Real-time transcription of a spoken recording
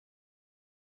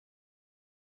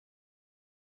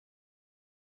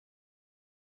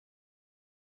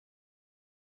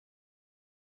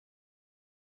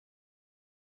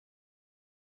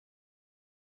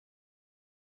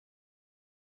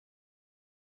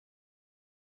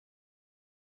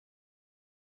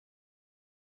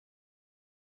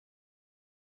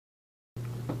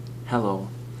Hello,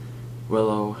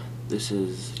 Willow. This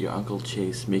is your Uncle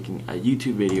Chase making a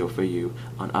YouTube video for you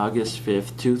on August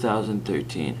 5th,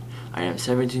 2013. I am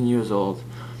 17 years old.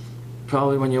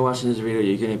 Probably when you're watching this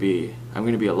video, I'm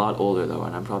gonna be a lot older though,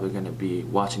 and I'm probably gonna be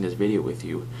watching this video with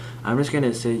you. I'm just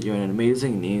gonna say you're an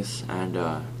amazing niece, and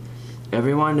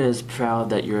everyone is proud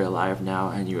that you're alive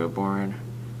now and you were born.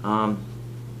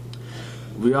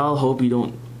 We all hope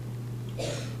you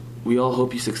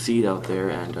succeed out there,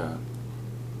 and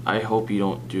I hope you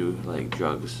don't do like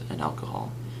drugs and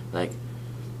alcohol. Like,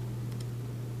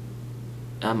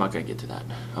 I'm not gonna get to that.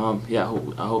 Yeah,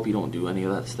 I hope you don't do any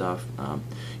of that stuff.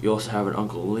 You also have an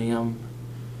Uncle Liam.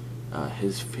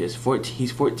 He's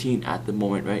 14 at the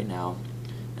moment right now,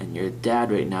 and your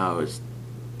dad right now is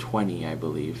 20, I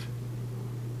believe.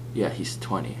 Yeah, he's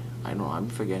 20. I don't know, I'm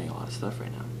forgetting a lot of stuff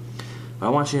right now. But I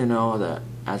want you to know that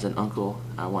as an uncle,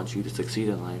 I want you to succeed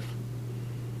in life,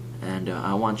 and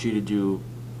I want you to do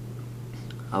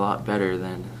a lot better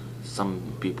than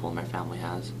some people in my family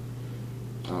has.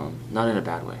 Not in a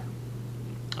bad way.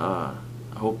 I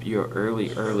hope your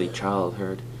early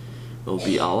childhood will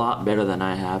be a lot better than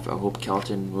I have. I hope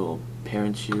Kelton will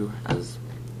parent you as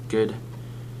good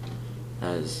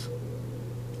as,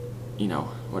 you know,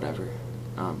 whatever.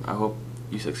 I hope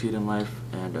you succeed in life,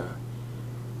 and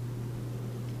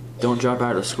don't drop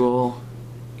out of school.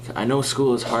 I know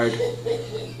school is hard.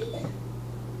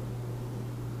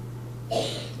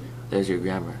 There's your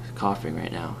grandma coughing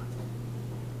right now.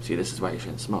 See, this is why you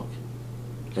shouldn't smoke.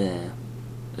 This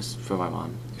is for my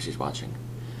mom if she's watching.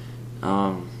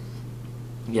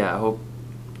 Yeah, I hope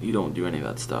you don't do any of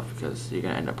that stuff because you're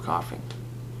gonna end up coughing.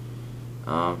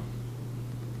 Yeah,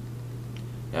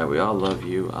 we all love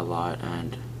you a lot,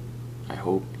 and I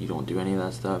hope you don't do any of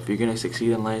that stuff. If you're gonna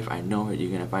succeed in life, I know that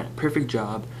you're gonna find a perfect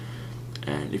job.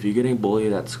 And if you're getting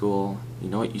bullied at school, you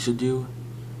know what you should do?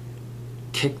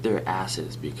 Kick their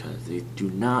asses, because you do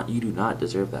not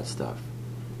deserve that stuff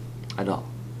at all.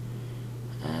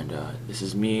 And this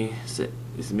is me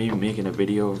making a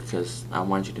video because I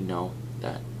want you to know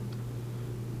that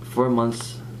 4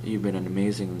 months you've been an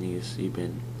amazing niece. You've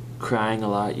been crying a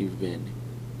lot. You've been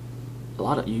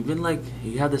like,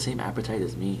 you have the same appetite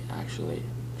as me, actually.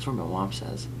 That's what my mom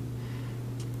says.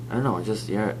 I don't know, just,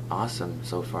 you're awesome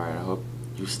so far, and I hope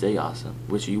you stay awesome,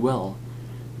 which you will.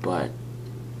 But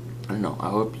I don't know, I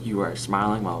hope you are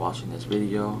smiling while watching this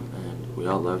video, and we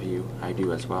all love you. I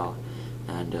do as well.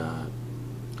 And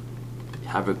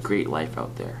have a great life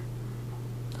out there.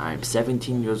 I'm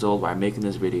 17 years old while I'm making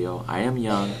this video. I am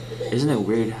young. Isn't it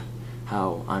weird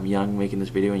how I'm young making this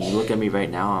video, and you look at me right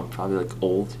now, I'm probably like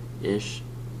old-ish.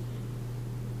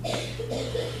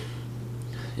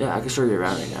 Yeah, I can show you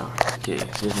around right now. Okay,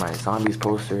 here's my zombies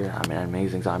poster. I'm an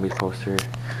amazing zombies poster.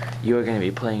 You are going to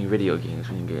be playing video games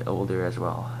when you get older as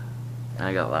well. And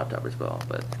I got a laptop as well,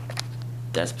 but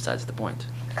that's besides the point.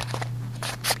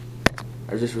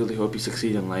 I just really hope you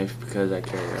succeed in life because I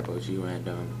care about you, and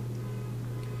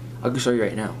I'll go show you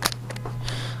right now.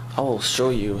 I will show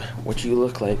you what you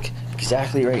look like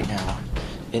exactly right now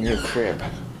in your crib.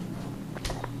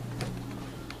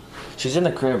 She's in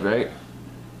the crib, right?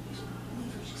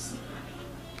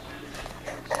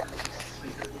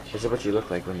 This is what you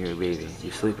look like when you're a baby.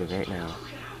 You're sleeping right now.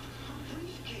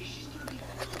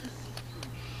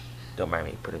 Don't mind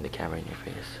me putting the camera in your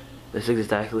face. This is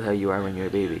exactly how you are when you're a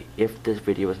baby, if this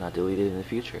video is not deleted in the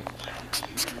future.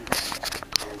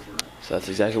 So that's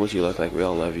exactly what you look like. We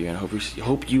all love you, and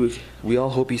we all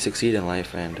hope you succeed in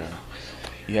life, and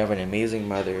you have an amazing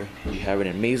mother, you have an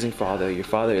amazing father. Your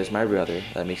father is my brother.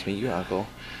 That makes me your uncle.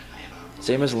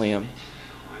 Same as Liam.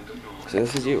 So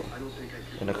this is you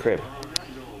in a crib.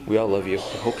 We all love you.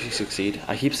 I hope you succeed.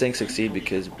 I keep saying succeed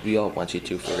because we all want you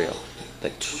to, for real.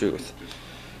 Like, truth.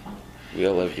 We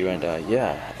all love you, and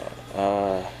yeah.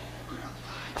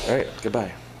 Alright,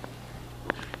 goodbye.